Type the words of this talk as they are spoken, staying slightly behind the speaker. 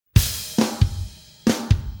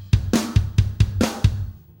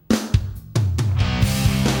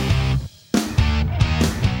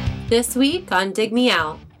This week on Dig Me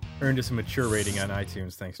Out. Earned us a mature rating on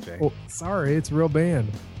iTunes. Thanks, Jay. Oh, sorry, it's a real band.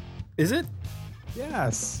 Is it?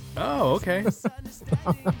 Yes. Oh, okay.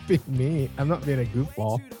 I'm not being me. I'm not being a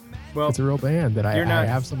goofball. Well, it's a real band that I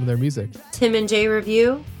have some of their music. Tim and Jay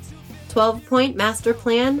review 12-Point Master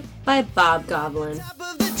Plan by Bob Goblin. Top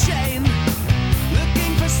of the chain,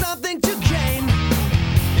 looking for something to gain.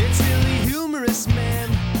 It's really humorous, man.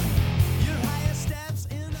 Your higher steps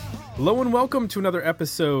in the hall. hello and welcome to another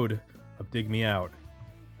episode of Dig Me Out.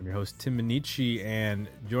 I'm your host, Tim Minichi, and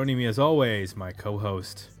joining me as always, my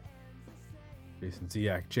co-host, Jason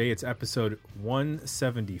Ziak. Jay, it's episode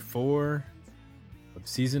 174 of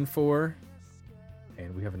season 4,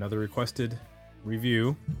 and we have another requested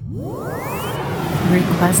review.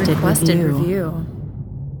 Requested review.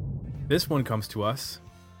 This one comes to us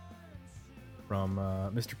from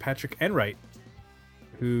Mr. Patrick Enright,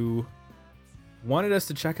 who wanted us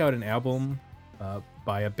to check out an album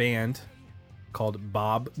by a band called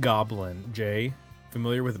Bob Goblin. Jay,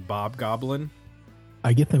 familiar with Bob Goblin?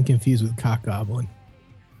 I get them confused with Cock Goblin.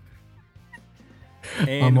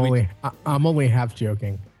 And I'm only half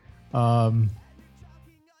joking.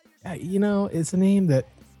 It's a name that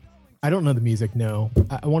I don't know the music. No,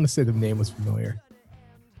 I want to say the name was familiar,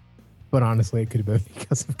 but honestly, it could have been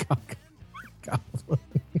because of Cock Goblin.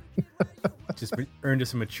 just earned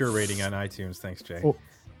us a mature rating on iTunes. Thanks, Jay. Oh,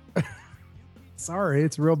 sorry,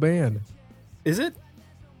 it's a real band. Is it?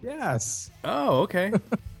 Yes. Oh, okay.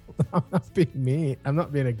 I'm not being me. I'm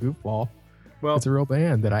not being a goofball. Well, it's a real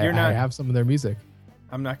band that I have some of their music.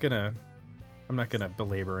 I'm not gonna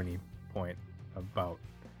belabor any point about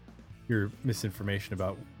your misinformation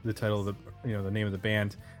about the title of the name of the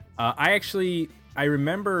band. I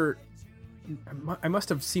remember I must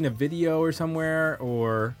have seen a video or somewhere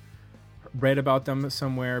or read about them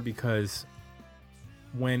somewhere, because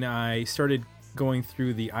when I started going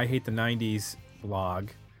through the I Hate the 90s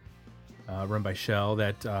blog run by Shell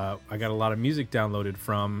that I got a lot of music downloaded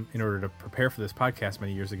from in order to prepare for this podcast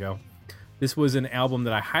many years ago. This was an album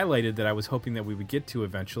that I highlighted that I was hoping that we would get to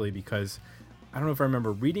eventually, because I don't know if I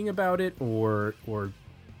remember reading about it or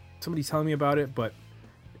somebody telling me about it, but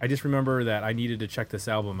I just remember that I needed to check this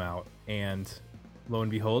album out. And lo and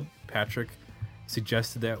behold, Patrick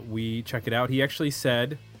suggested that we check it out. He actually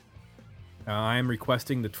said, I am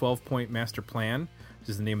requesting the 12-Point Master Plan, which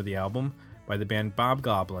is the name of the album, by the band Bob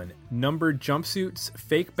Goblin. Numbered jumpsuits,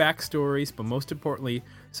 fake backstories, but most importantly,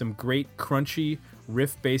 some great crunchy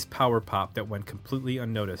riff-based power pop that went completely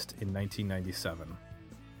unnoticed in 1997.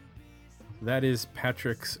 That is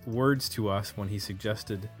Patrick's words to us when he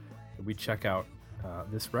suggested that we check out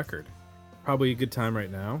this record. Probably a good time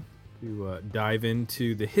right now to dive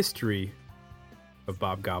into the history of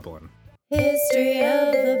Bob Goblin. History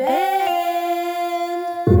of the band.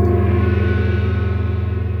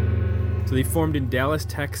 So they formed in Dallas,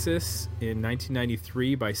 Texas in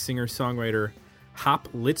 1993 by singer-songwriter Hop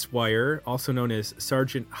Litzwire, also known as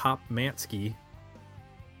Sergeant Hop Mansky,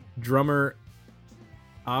 drummer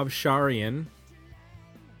Avsharian,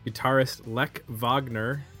 guitarist Lech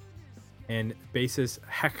Wagner, and bassist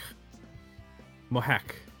Hek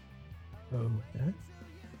Mohek. Okay.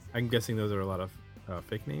 I'm guessing those are a lot of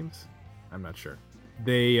fake names. I'm not sure.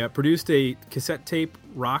 They produced a cassette tape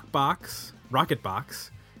rocket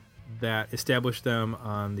box that established them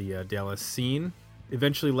on the Dallas scene.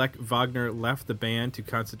 Eventually, Lech Wagner left the band to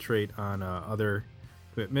concentrate on other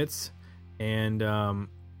commitments, and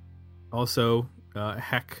also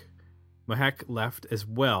Hek Mohek left as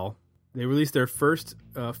well. They released their first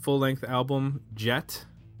full-length album, Jet.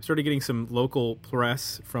 Started getting some local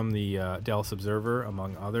press from the Dallas Observer,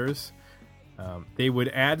 among others. They would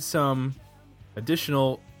add some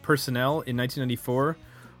additional personnel in 1994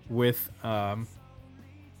 with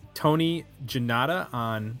Tony Gennata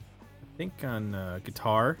on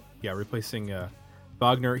guitar. Yeah, replacing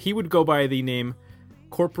Wagner. He would go by the name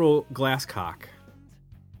Corporal Glasscock.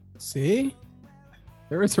 See?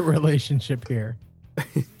 There is a relationship here.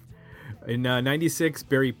 In 96,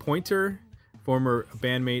 Barry Pointer, former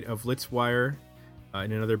bandmate of Litzwire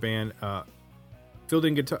in another band, filled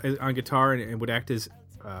in on guitar and would act as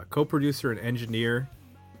co-producer and engineer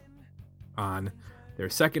on their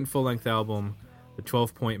second full-length album, the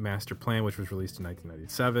 12-Point Master Plan, which was released in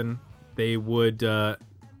 1997. They would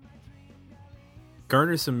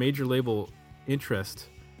garner some major label interest.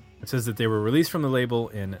 It says that they were released from the label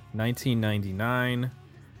in 1999.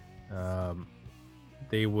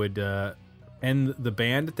 They would end the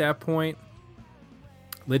band at that point.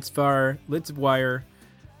 Litzwire,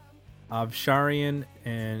 Avsharian,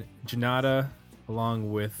 and Gennata,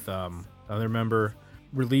 along with another member,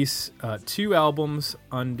 release 2 albums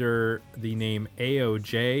under the name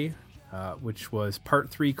AOJ, which was Part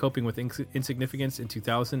 3, Coping with Insignificance in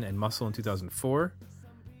 2000 and Muscle in 2004.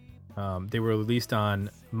 They were released on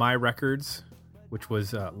My Records, which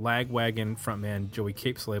was Lagwagon frontman Joey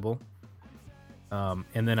Cape's label.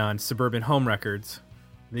 And then on Suburban Home Records.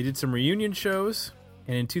 They did some reunion shows,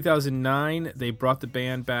 and in 2009, they brought the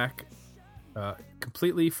band back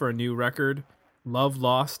completely for a new record, Love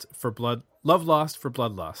Lost for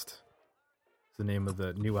Bloodlust. It's the name of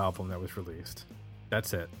the new album that was released.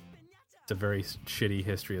 That's it. It's a very shitty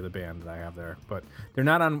history of the band that I have there, but they're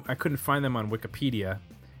not on. I couldn't find them on Wikipedia,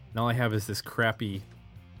 and all I have is this crappy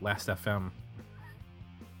Last FM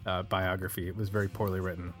biography. It was very poorly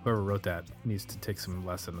written. Whoever wrote that needs to take some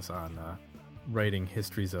lessons on writing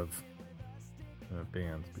histories of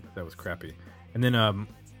bands, because that was crappy. And then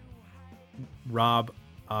Rob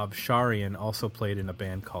Avsharian also played in a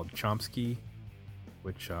band called Chomsky,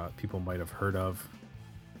 which people might have heard of.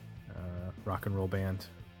 Rock and roll band,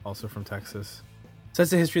 also from Texas. So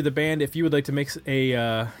that's the history of the band. If you would like to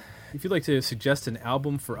if you'd like to suggest an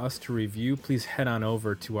album for us to review, please head on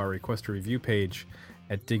over to our request a review page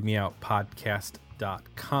at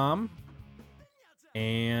digmeoutpodcast.com.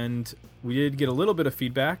 And we did get a little bit of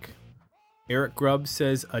feedback. Eric Grubb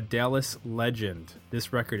says, a Dallas legend.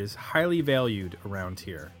 This record is highly valued around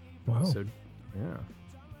here. Wow. So, yeah.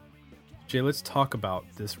 Jay, let's talk about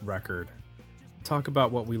this record. Talk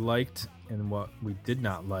about what we liked and what we did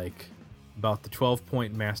not like about the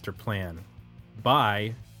 12-Point Master Plan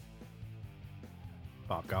by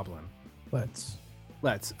Bob Goblin. Let's.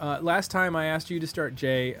 Last time I asked you to start,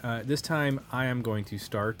 Jay. This time I am going to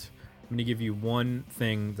start. I'm going to give you one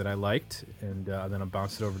thing that I liked, and then I'll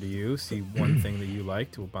bounce it over to you. See one thing that you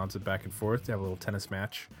liked. We'll bounce it back and forth to have a little tennis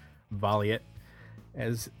match. Volley it,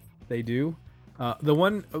 as they do.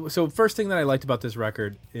 So first thing that I liked about this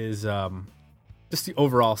record is just the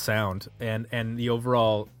overall sound and the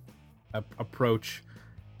overall approach.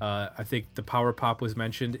 I think the power pop was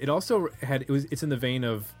mentioned. It also it's in the vein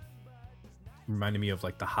of, reminded me of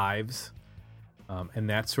like the Hives, and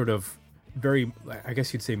that sort of very, I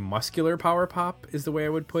guess you'd say, muscular power pop is the way I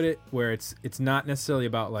would put it, where it's not necessarily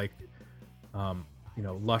about like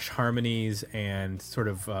lush harmonies and sort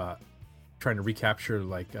of trying to recapture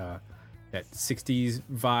like that 60s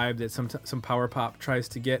vibe that some power pop tries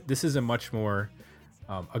to get. This is a much more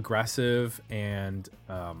aggressive and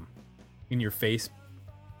in your face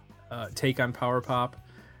take on power pop.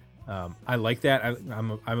 I like that.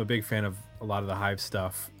 I'm a big fan of a lot of the Hive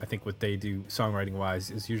stuff. I think what they do songwriting wise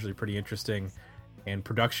is usually pretty interesting, and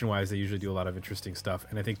production wise they usually do a lot of interesting stuff,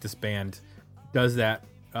 and I think this band does that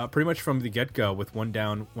pretty much from the get-go with One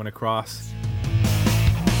Down, One Across.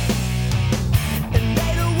 And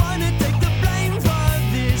they don't wanna take the blame for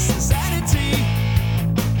this insanity.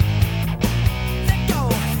 Let go.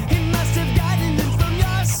 He must have gotten it from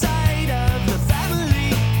your side of the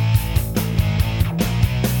family.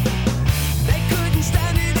 They couldn't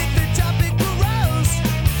stand it if the topic arose,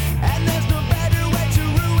 and there's no better way to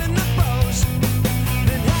ruin the pose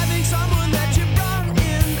than having someone that you brought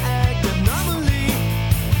in act abnormally.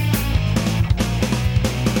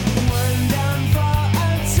 One down for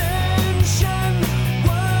attention,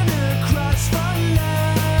 one across for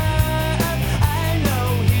love. I know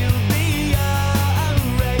he'll be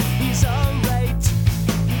alright. He's alright.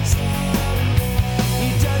 He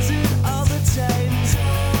does it all the time.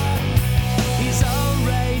 He's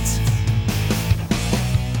alright.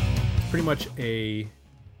 Pretty much a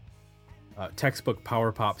textbook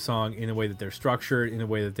power pop song in the way that they're structured, in the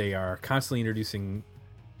way that they are constantly introducing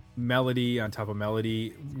melody on top of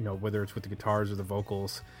melody, whether it's with the guitars or the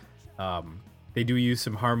vocals. They do use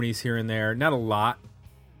some harmonies here and there, not a lot,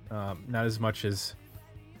 not as much as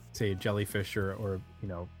say Jellyfish or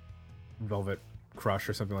Velvet Crush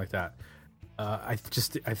or something like that. I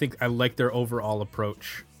think I like their overall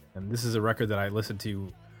approach, and this is a record that I listened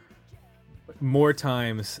to more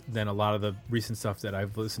times than a lot of the recent stuff that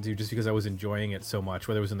I've listened to, just because I was enjoying it so much,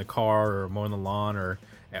 whether it was in the car or mowing the lawn or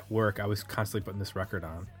at work. I was constantly putting this record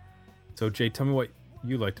on. So Jay, tell me what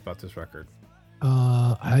you liked about this record.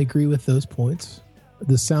 I agree with those points.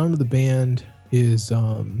 The sound of the band is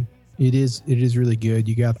it is really good.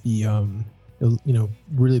 You got the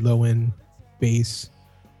really low end bass,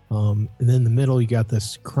 and then in the middle you got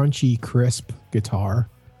this crunchy, crisp guitar,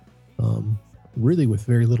 really with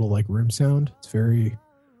very little like rim sound. It's very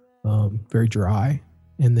very dry.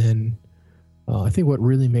 And then I think what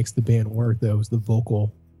really makes the band work though is the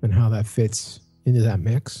vocal and how that fits into that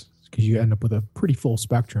mix, because you end up with a pretty full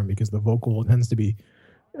spectrum, because the vocal tends to be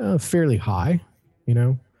fairly high,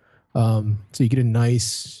 so you get a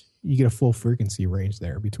nice you get a full frequency range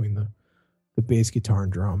there between the bass guitar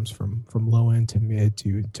and drums from low end to mid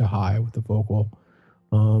to high with the vocal.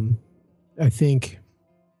 I think,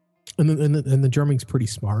 and the drumming's pretty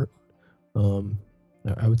smart.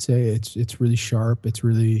 I would say it's really sharp. It's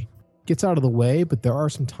really gets out of the way, but there are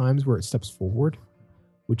some times where it steps forward,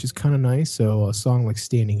 which is kind of nice. So a song like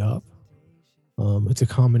Standing Up, it's a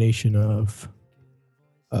combination of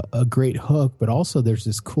a great hook, but also there's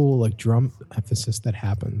this cool like drum emphasis that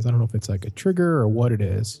happens. I don't know if it's like a trigger or what it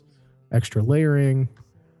is, extra layering,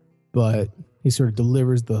 but he sort of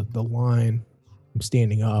delivers the line, I'm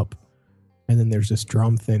standing up, and then there's this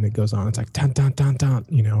drum thing that goes on. It's like dun dun dun dun,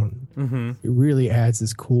 you know. Mm-hmm. It really adds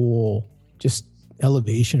this cool just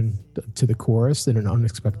elevation to the chorus in an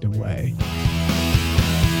unexpected way.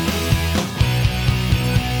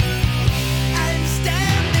 I'm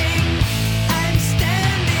standing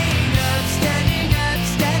up, standing up,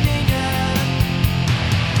 standing up.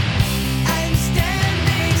 I'm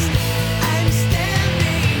standing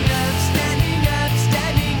up, standing up,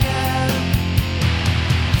 standing up.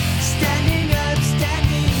 Standing up,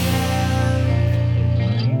 standing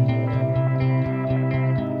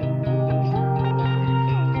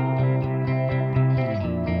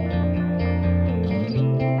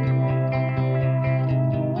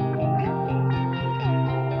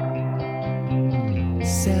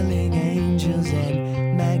selling angels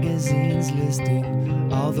and magazines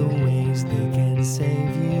listing all the ways they can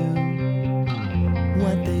save you.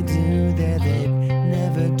 What they do there they'd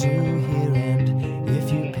never do here, and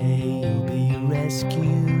if you pay you'll be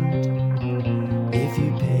rescued. If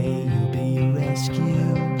you pay you'll be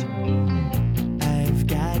rescued. I've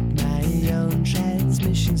got my own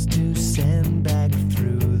transmissions to send back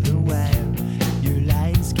through the wire. Your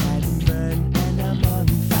lines can burn and I'm on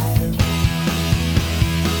fire.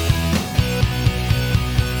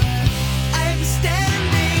 I'm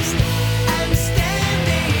standing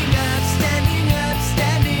up, standing up,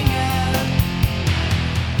 standing up.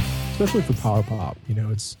 Especially for power pop, you know,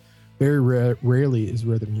 it's very rarely is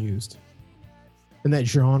rhythm used. And that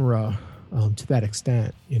genre, to that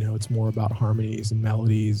extent, you know, it's more about harmonies and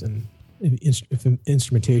melodies, and if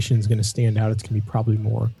instrumentation is going to stand out, it's going to be probably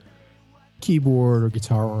more keyboard or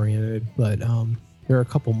guitar oriented. But there are a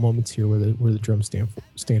couple moments here where the drums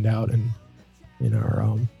stand out and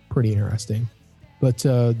are pretty interesting. But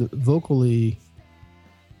vocally,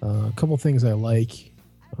 a couple things I like.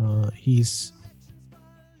 He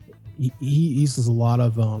uses a lot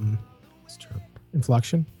of what's the term?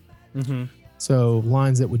 Inflection. Mm-hmm. So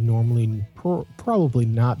lines that would normally probably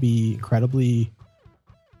not be incredibly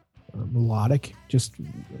melodic, just,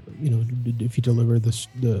 you know, if you deliver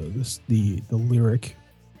the lyric,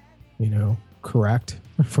 you know, correct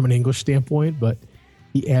from an English standpoint, but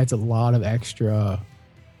he adds a lot of extra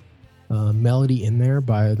melody in there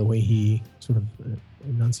by the way he sort of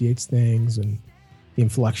enunciates things and the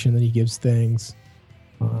inflection that he gives things.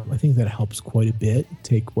 I think that helps quite a bit.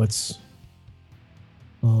 Take what's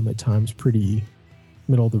at times pretty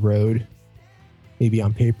middle of the road, maybe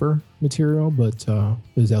on paper material, but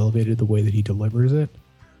is elevated the way that he delivers it.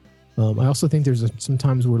 I also think there's some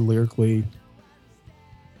times where lyrically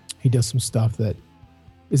he does some stuff that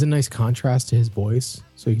is a nice contrast to his voice.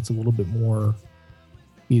 So he gets a little bit more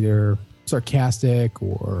either sarcastic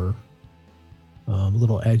or a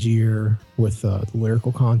little edgier with the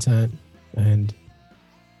lyrical content. And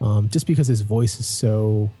just because his voice is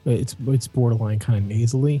so, it's borderline kind of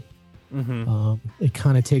nasally. Mm-hmm. It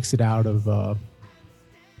kind of takes it out of,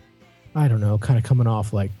 I don't know, kind of coming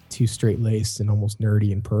off like too straight-laced and almost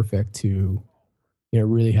nerdy and perfect to, you know,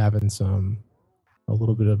 really having a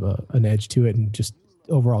little bit of an edge to it, and just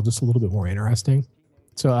overall just a little bit more interesting.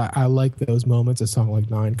 So I like those moments. A song like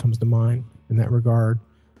 9 comes to mind in that regard.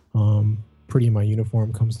 Pretty in My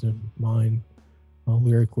Uniform comes to mind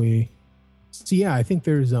lyrically. So yeah, I think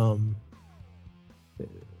there's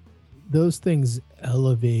those things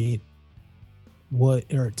elevate what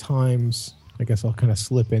are at times, I guess I'll kind of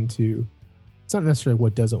slip into, it's not necessarily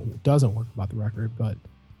what doesn't work about the record, but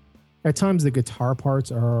at times the guitar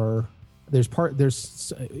parts are,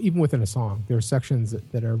 there's even within a song, there are sections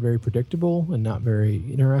that are very predictable and not very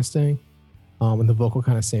interesting, and the vocal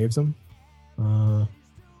kind of saves them.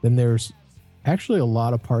 Then there's actually a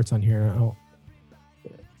lot of parts on here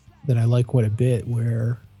that I like quite a bit,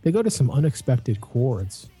 where they go to some unexpected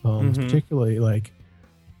chords, particularly like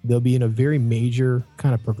they'll be in a very major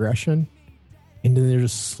kind of progression, and then they'll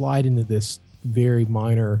just slide into this very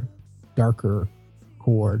minor, darker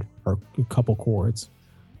chord or a couple chords,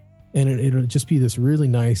 and it'll just be this really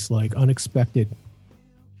nice, like unexpected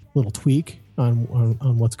little tweak on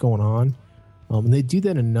what's going on. And they do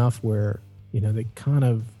that enough where, you know, they kind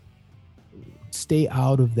of stay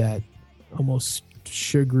out of that almost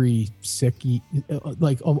sugary, sicky,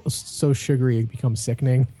 like almost so sugary it becomes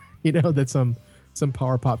sickening. You know, that some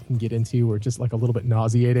power pop can get into, or just like a little bit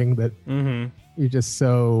nauseating. That you're just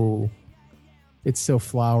so, it's so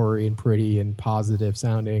flowery and pretty and positive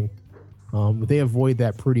sounding. But they avoid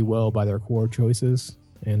that pretty well by their chord choices,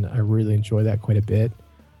 and I really enjoy that quite a bit.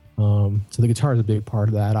 So the guitar is a big part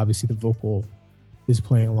of that. Obviously, the vocal is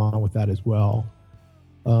playing along with that as well.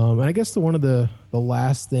 And I guess one of the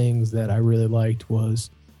last things that I really liked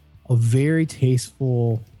was a very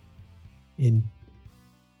tasteful and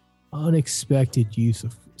unexpected use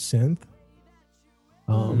of synth.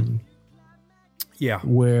 Yeah,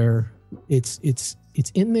 where it's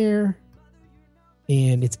in there,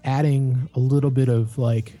 and it's adding a little bit of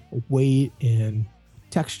like weight and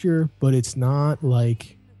texture, but it's not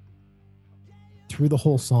like through the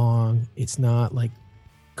whole song. It's not like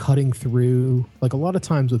cutting through, like a lot of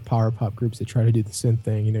times with power pop groups that try to do the synth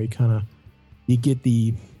thing. You know, you get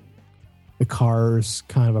the Cars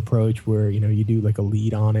kind of approach where, you know, you do like a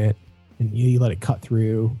lead on it and you let it cut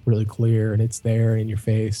through really clear and it's there in your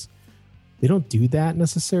face. They don't do that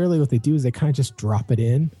necessarily. What they do is they kind of just drop it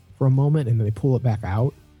in for a moment and then they pull it back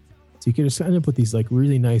out. So you can just end up with these like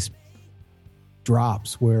really nice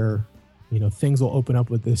drops where, you know, things will open up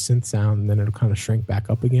with this synth sound and then it'll kind of shrink back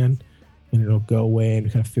up again and it'll go away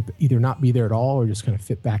and kind of fit, either not be there at all or just kind of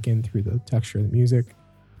fit back in through the texture of the music.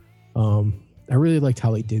 I really liked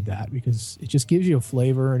how they did that because it just gives you a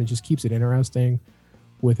flavor and it just keeps it interesting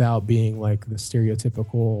without being like the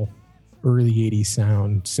stereotypical early 80s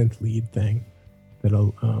sound synth lead thing.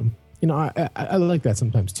 That'll, you know, I like that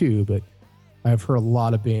sometimes too, but I've heard a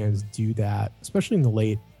lot of bands do that, especially in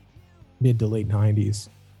the mid to late 90s.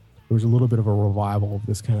 There was a little bit of a revival of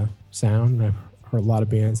this kind of sound, and I've heard a lot of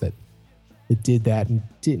bands that did that and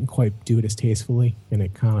didn't quite do it as tastefully, and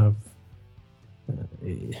it kind of,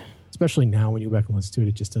 especially now when you go back and listen to it,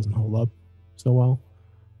 it just doesn't hold up so well.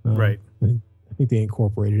 Right. I think they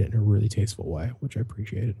incorporated it in a really tasteful way, which I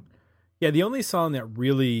appreciated. Yeah, the only song that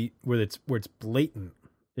really where it's blatant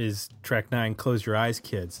is track 9, "Close Your Eyes,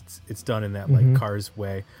 Kids." It's done in that like Cars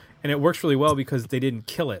way, and it works really well because they didn't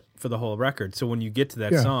kill it for the whole record. So when you get to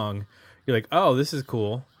that song, you're like, "Oh, this is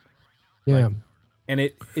cool." Yeah, like, and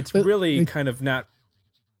it's really kind of not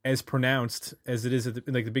as pronounced as it is at the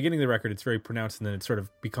beginning of the record. It's very pronounced, and then it sort of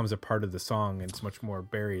becomes a part of the song, and it's much more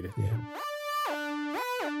buried. Yeah.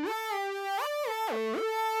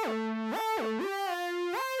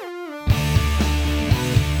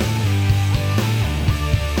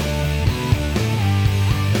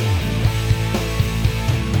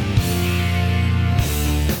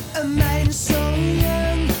 A mind so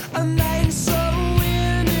young, a mind so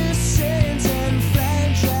innocent and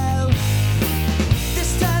fragile.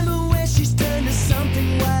 This time away she's turned to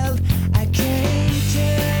something wild. I can't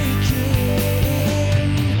take it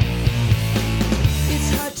in. It's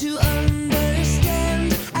hard to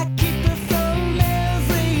understand. I keep her from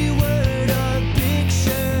every word or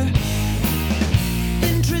picture.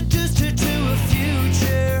 Introduced her to a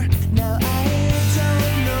future. Now I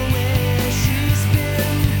don't know where she's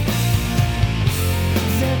been.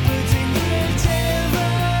 They're putting the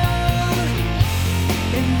devil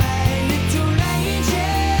in my little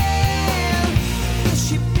angel. Will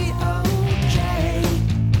she be okay?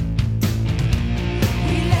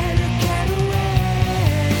 We let her get away.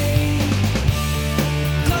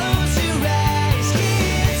 Close your eyes,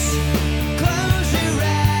 kids. Close your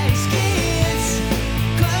eyes, kids.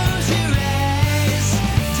 Close your eyes.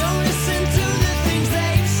 Don't listen to the things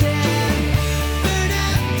they've said. Burn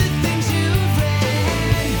out the things you've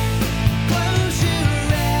read. Close your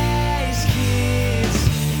eyes, kids.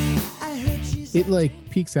 I heard she's It like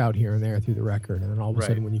peaks out here and there through the record, and then all of a Right.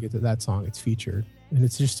 sudden when you get to that song, it's featured, and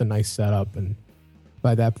it's just a nice setup. And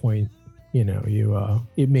by that point, you know,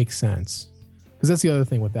 it makes sense, because that's the other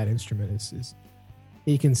thing with that instrument is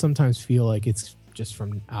it can sometimes feel like it's just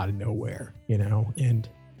from out of nowhere, you know, and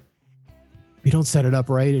if you don't set it up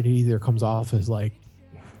right, it either comes off as like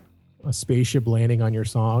a spaceship landing on your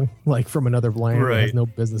song, like from another planet that has Right. no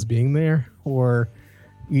business being there, or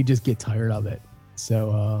you just get tired of it.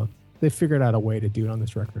 So they figured out a way to do it on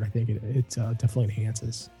this record. I think it definitely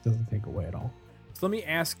enhances, doesn't take away at all. So let me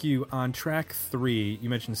ask you, on track 3, you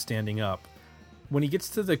mentioned standing up. When they get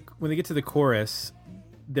to the chorus,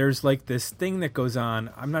 there's like this thing that goes on.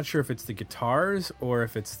 I'm not sure if it's the guitars or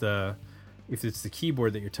if it's the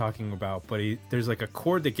keyboard that you're talking about, but there's like a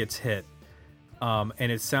chord that gets hit, and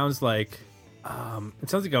it sounds like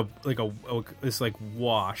this like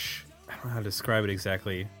wash. I don't know how to describe it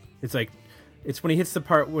exactly. It's when he hits the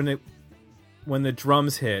part when the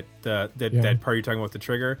drums hit that part you're talking about, the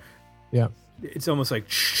trigger. Yeah. it's almost like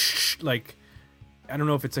I don't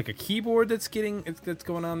know if it's like a keyboard that's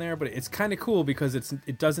going on there, but it's kind of cool because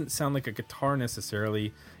it doesn't sound like a guitar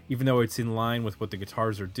necessarily, even though it's in line with what the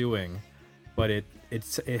guitars are doing. But it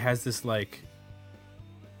has this like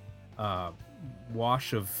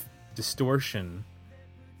wash of distortion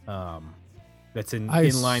that's in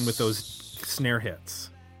line with those snare hits.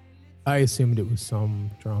 I assumed it was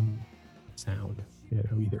some drum sound,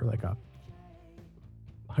 either like a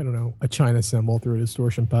China cymbal through a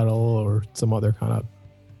distortion pedal or some other kind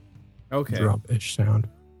of drum-ish sound.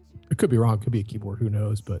 It could be wrong. It could be a keyboard. Who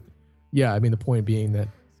knows? But yeah, I mean, the point being that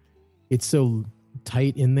it's so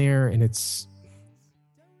tight in there, and it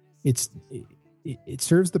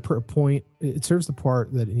serves the point. It serves the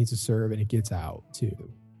part that it needs to serve, and it gets out too.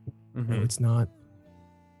 Mm-hmm. It's not.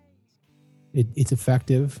 It's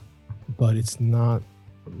effective, but it's not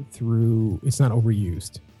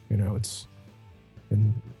overused.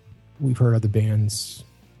 And we've heard other bands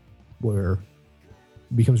where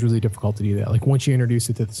it becomes really difficult to do that. Like once you introduce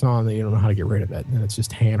it to the song, then you don't know how to get rid of it, and it's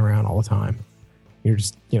just hanging around all the time. You're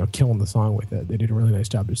just killing the song with it. They did a really nice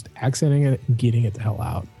job just accenting it and getting it the hell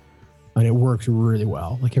out, and it works really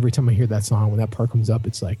well. Like every time I hear that song, when that part comes up,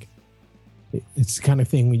 it's like it's the kind of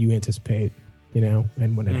thing you anticipate,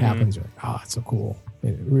 and when it happens, you're like, it's so cool.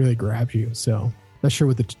 And it really grabs you. So not sure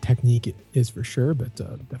what the technique is for sure, but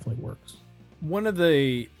definitely works. One of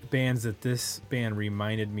the bands that this band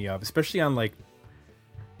reminded me of, especially on like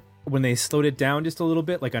when they slowed it down just a little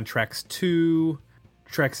bit, like on tracks 2,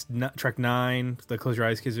 track 9, the Close Your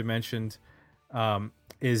Eyes kids we mentioned,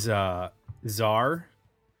 is Czar,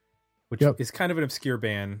 which is kind of an obscure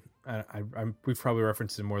band. We've probably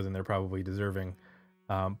referenced it more than they're probably deserving.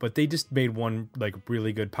 But they just made one like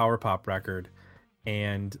really good power pop record,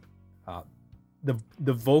 and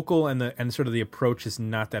the vocal and sort of the approach is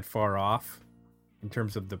not that far off in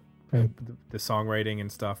terms of the songwriting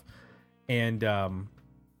and stuff. And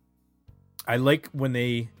I like when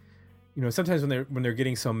they, sometimes when they're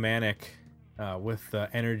getting so manic with the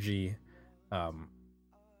energy,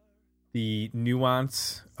 the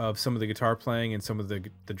nuance of some of the guitar playing and some of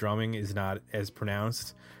the drumming is not as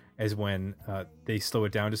pronounced as when they slow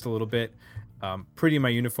it down just a little bit. Pretty in My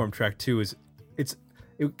Uniform track 2 it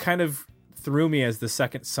kind of threw me as the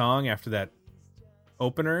second song after that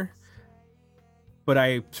opener, but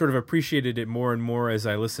I sort of appreciated it more and more as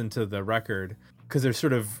I listened to the record, because they're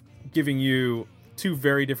sort of giving you two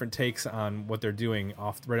very different takes on what they're doing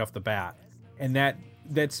right off the bat, and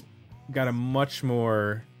that's got a much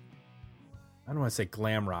more, I don't want to say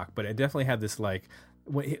glam rock, but it definitely had this like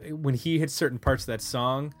when he hits certain parts of that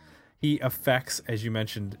song, he affects, as you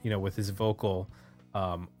mentioned, with his vocal,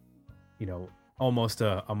 almost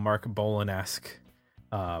a Mark Bolan-esque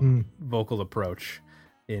vocal approach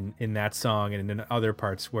in that song, and in other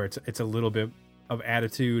parts where it's a little bit of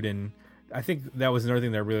attitude. And I think that was another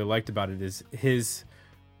thing that I really liked about it, is his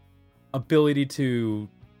ability to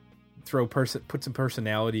put some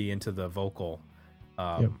personality into the vocal,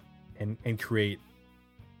 and create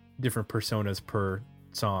different personas per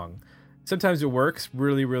song. Sometimes it works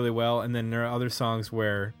really, really well, and then there are other songs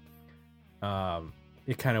where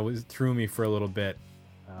it kind of threw me for a little bit.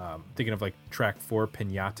 Thinking of like track 4,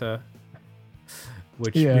 Pinata,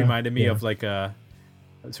 which reminded me of like a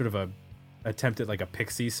sort of a attempt at like a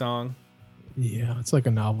Pixie song. Yeah, it's like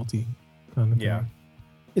a novelty kind of thing.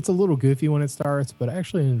 It's a little goofy when it starts, but I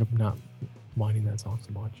actually ended up not minding that song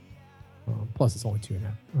so much. Plus, it's only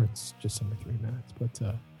 2.5, or it's just under 3 minutes. But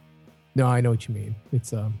no, I know what you mean.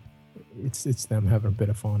 It's them having a bit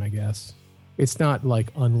of fun, I guess. It's not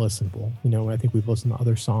like unlistenable. I think we've listened to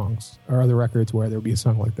other songs or other records where there'll be a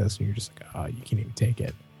song like this, and you're just like, you can't even take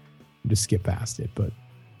it. You just skip past it. But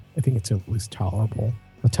I think it's at least tolerable.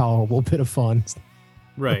 A tolerable bit of fun.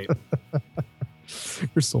 Right.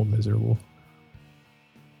 We're so miserable.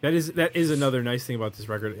 That is another nice thing about this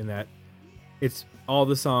record, in that it's all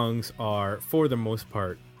the songs are, for the most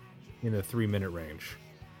part, in the 3-minute range.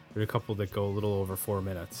 There's a couple that go a little over 4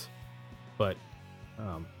 minutes, but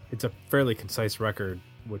it's a fairly concise record,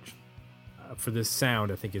 which for this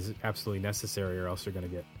sound I think is absolutely necessary, or else you're going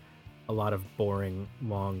to get a lot of boring,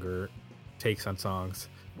 longer takes on songs.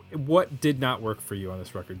 What did not work for you on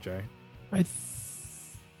this record, Jay? I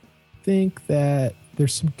think that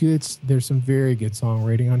there's some very good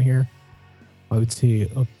songwriting on here. I would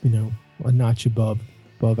say a notch above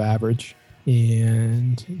average,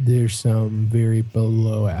 and there's some very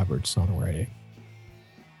below average songwriting.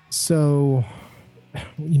 So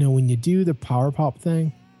when you do the power pop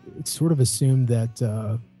thing, it's sort of assumed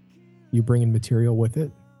that you're bringing material with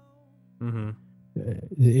it.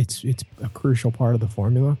 It's a crucial part of the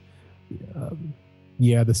formula.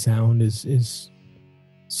 yeah, the sound is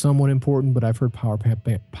somewhat important, but I've heard power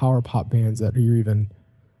pop bands that are even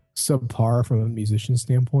subpar from a musician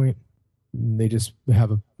standpoint. They just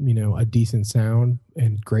have a decent sound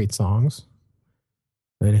and great songs,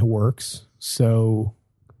 and it works. So,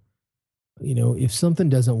 if something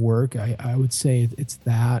doesn't work, I would say it's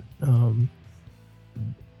that.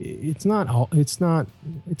 It's not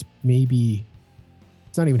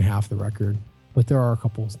even half the record, but there are a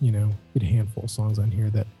couple, good handful of songs on here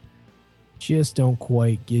that just don't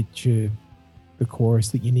quite get you the chorus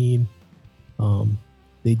that you need.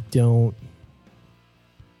 They don't.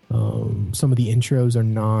 Some of the intros are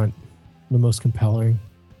not the most compelling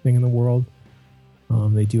thing in the world.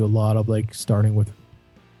 They do a lot of starting with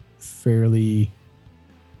fairly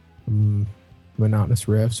monotonous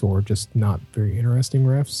riffs or just not very interesting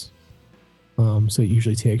riffs. So it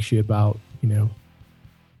usually takes you about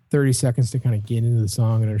 30 seconds to kind of get into the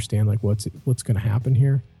song and understand what's going to happen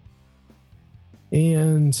here.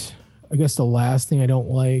 And I guess the last thing I don't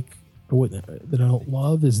like, or that I don't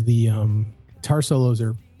love, is the guitar solos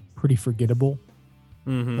are pretty forgettable.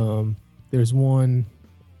 Mm-hmm. There's one.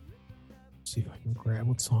 Let's see if I can grab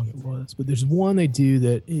what song it was, but there's one they do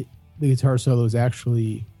that the guitar solo is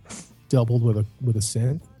actually doubled with a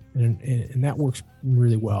synth, and that works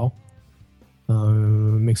really well.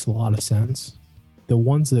 Makes a lot of sense. The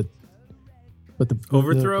ones that, but the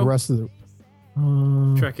Overthrow, the rest of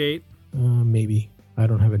the track 8, maybe I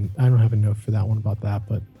don't have a note for that one about that,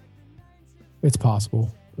 but it's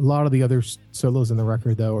possible. A lot of the other solos in the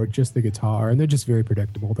record though are just the guitar, and they're just very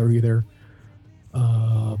predictable. They're either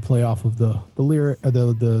play off of the lyric,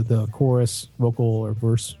 the chorus vocal or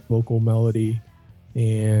verse vocal melody,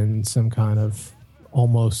 and some kind of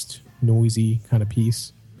almost noisy kind of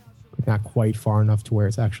piece, but not quite far enough to where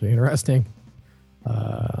it's actually interesting.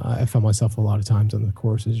 I found myself a lot of times on the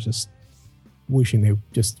choruses just wishing they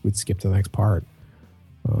just would skip to the next part.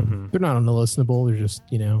 They're not unlistenable. They're just,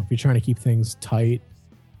 if you're trying to keep things tight,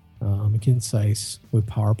 concise with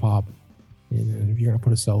power pop, and if you're going to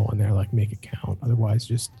put a solo on there, make it count. Otherwise,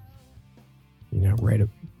 just, give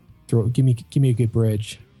me a good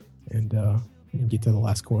bridge and get to the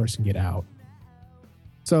last chorus and get out.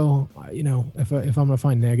 So, if I'm going to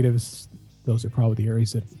find negatives, those are probably the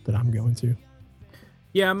areas that I'm going to.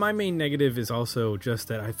 Yeah, my main negative is also just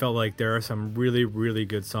that I felt like there are some really, really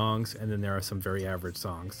good songs, and then there are some very average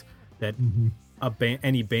songs that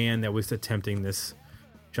any band that was attempting this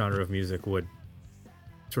genre of music would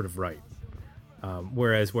sort of write.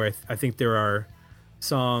 Whereas I think there are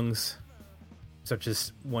songs such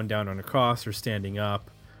as One Down on a Cross or Standing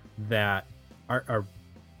Up that are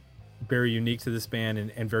very unique to this band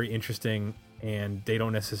and very interesting, and they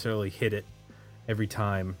don't necessarily hit it every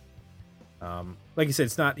time. Like you said,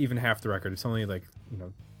 it's not even half the record. It's only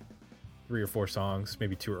 3 or 4 songs,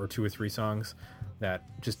 maybe two or 3 songs that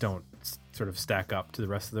just don't sort of stack up to the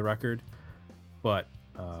rest of the record. But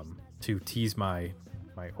to tease my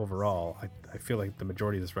overall, I feel like the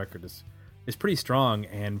majority of this record is pretty strong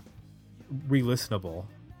and re-listenable,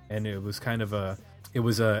 and it was kind of a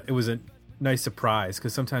nice surprise,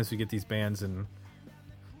 because sometimes we get these bands and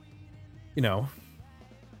you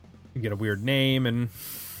get a weird name and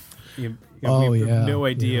we have no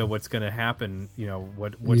idea what's going to happen.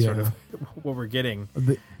 What sort of what we're getting.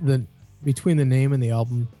 The between the name and the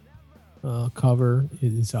album cover,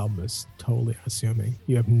 this album is totally unassuming.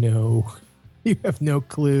 You have no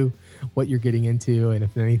clue what you're getting into, and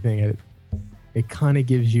if anything, it kind of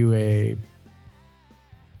gives you I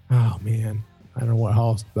don't know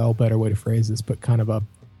how better way to phrase this, but kind of a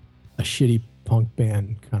shitty punk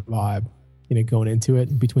band kind of vibe. Going into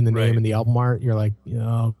it, between the name and the album art, you're like,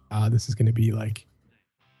 this is going to be like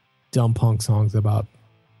dumb punk songs about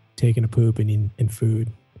taking a poop and eating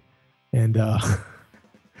food. And I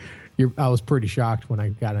was pretty shocked when I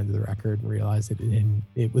got into the record and realized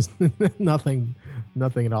it was nothing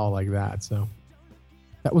at all like that. So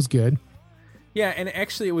that was good. Yeah, and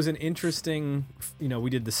actually it was an interesting, we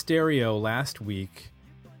did the stereo last week,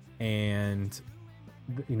 and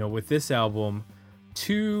with this album,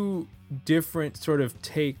 2 different sort of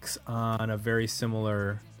takes on a very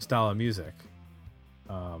similar style of music.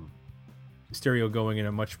 Stereo going in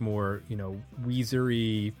a much more,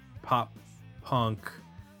 Weezer-y pop punk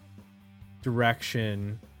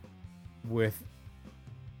direction with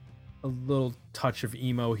a little touch of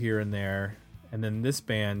emo here and there. And then this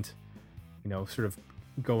band, sort of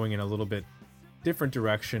going in a little bit different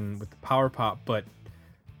direction with the power pop. But,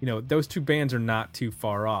 those 2 bands are not too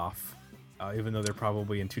far off. Even though they're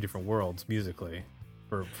probably in 2 different worlds musically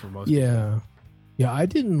for most people. Yeah, I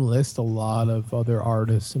didn't list a lot of other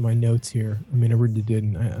artists in my notes here. I mean, I really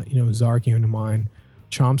didn't. Czar came to mind.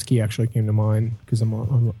 Chomsky actually came to mind because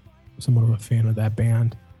I'm somewhat of a fan of that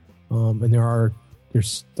band. And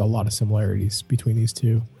there's a lot of similarities between these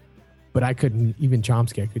two. But even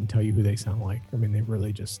Chomsky, I couldn't tell you who they sound like. I mean,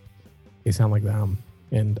 they sound like them.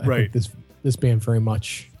 And I think this band very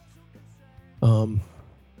much,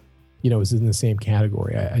 is in the same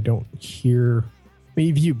category. I don't hear, I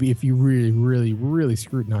mean, if you really, really, really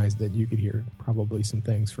scrutinize that, you could hear probably some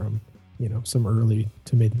things from, some early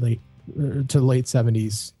to late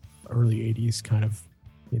 70s, early 80s kind of,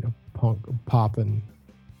 punk, pop and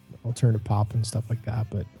alternative pop and stuff like that.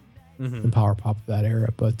 But and power pop of that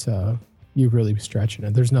era, but you really stretching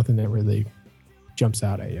it. There's nothing that really jumps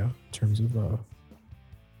out at you in terms of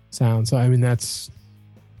sound. So I mean, that's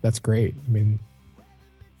great. I mean,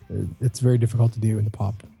 it's very difficult to do in the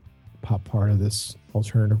pop part of this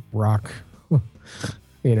alternative rock,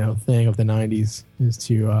 thing of the 90s, is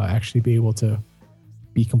to actually be able to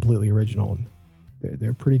be completely original. And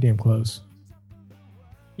they're pretty damn close.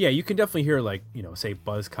 Yeah, you can definitely hear say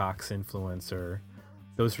Buzzcocks influence or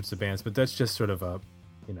those sorts of bands, but that's just sort of a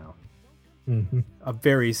a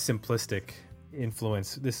very simplistic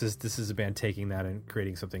influence. This is a band taking that and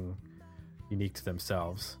creating something unique to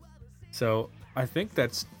themselves. So I think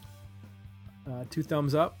that's 2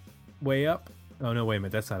 thumbs up, way up. Oh no, wait a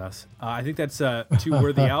minute, that's not us. I think that's 2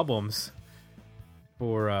 worthy albums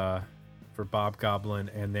for Bob Goblin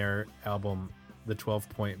and their album, The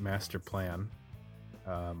 12-Point Master Plan.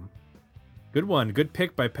 Good one, good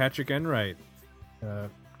pick by Patrick Enright.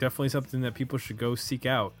 Definitely something that people should go seek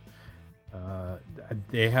out.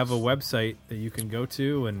 They have a website that you can go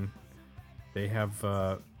to, and they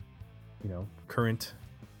have current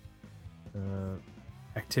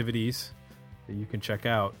activities that you can check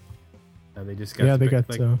out. They just got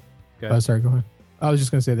sorry, go ahead. I was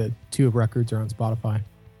just gonna say that 2 of records are on Spotify,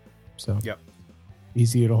 so yep,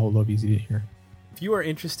 easy to get a hold of, easy to hear. If you are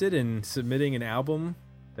interested in submitting an album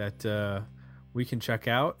that we can check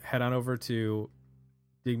out, head on over to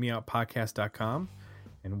digmeoutpodcast.com,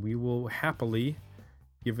 and we will happily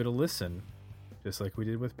give it a listen, just like we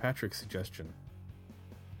did with Patrick's suggestion.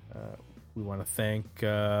 We want to thank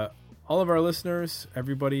all of our listeners.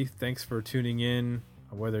 Everybody, thanks for tuning in,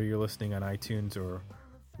 whether you're listening on iTunes or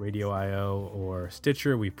Radio IO or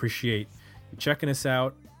Stitcher. We appreciate you checking us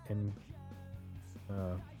out, and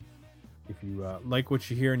if you like what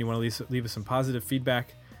you hear and you want to leave us some positive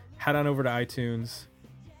feedback, head on over to iTunes.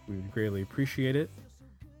 We would greatly appreciate it.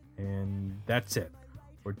 And that's it.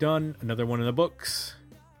 We're done. Another one in the books.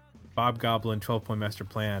 Bob Goblin, 12-Point Master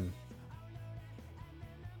Plan.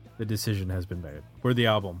 The decision has been made. We're the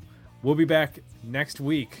album. We'll be back next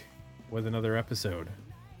week with another episode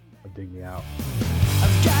of Dig Me Out.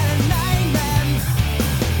 I've got a 9-man,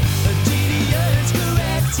 a DDH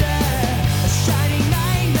corrector, a shining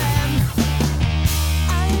 9-man.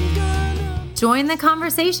 I'm gonna Join the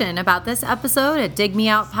conversation about this episode at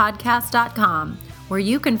digmeoutpodcast.com, where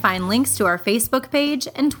you can find links to our Facebook page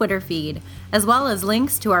and Twitter feed, as well as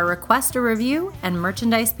links to our Request a Review and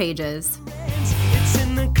merchandise pages. It's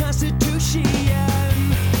in the Constitution.